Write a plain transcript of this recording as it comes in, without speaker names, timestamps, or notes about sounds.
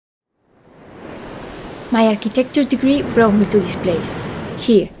My architecture degree brought me to this place.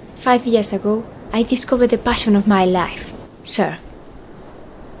 Here, 5 years ago, I discovered the passion of my life, surf.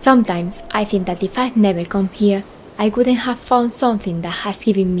 Sometimes I think that if I'd never come here, I wouldn't have found something that has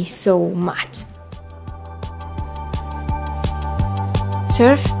given me so much.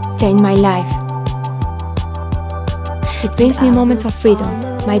 Surf changed my life. It brings me moments of freedom.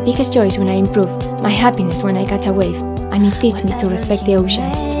 My biggest joy is when I improve, my happiness when I catch a wave, and it teaches me to respect the ocean.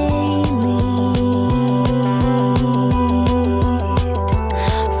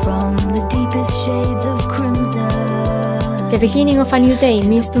 The beginning of a new day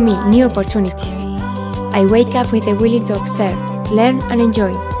means to me new opportunities. I wake up with the willing to observe, learn and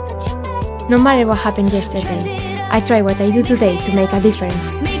enjoy. No matter what happened yesterday, I try what I do today to make a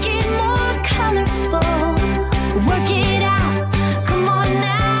difference.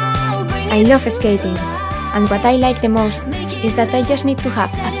 I love skating, and what I like the most is that I just need to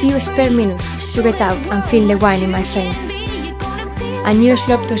have a few spare minutes to get out and feel the wine in my face. A new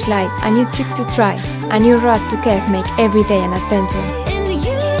slope to slide, a new trick to try, a new rod to curve make every day an adventure.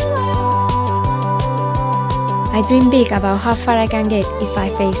 I dream big about how far I can get if I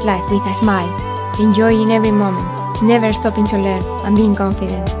face life with a smile, enjoying every moment, never stopping to learn and being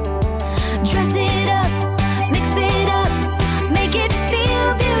confident. Dress it up, mix it up, make it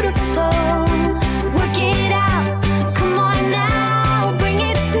feel beautiful. Work it out, come on now, bring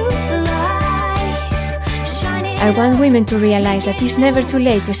it to life. Shine it. I want women to realize that it's never too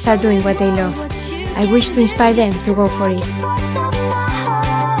late to start doing what they love. I wish to inspire them to go for it.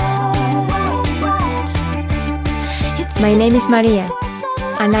 My name is Maria,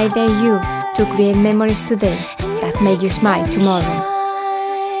 and I dare you to create memories today that make you smile tomorrow.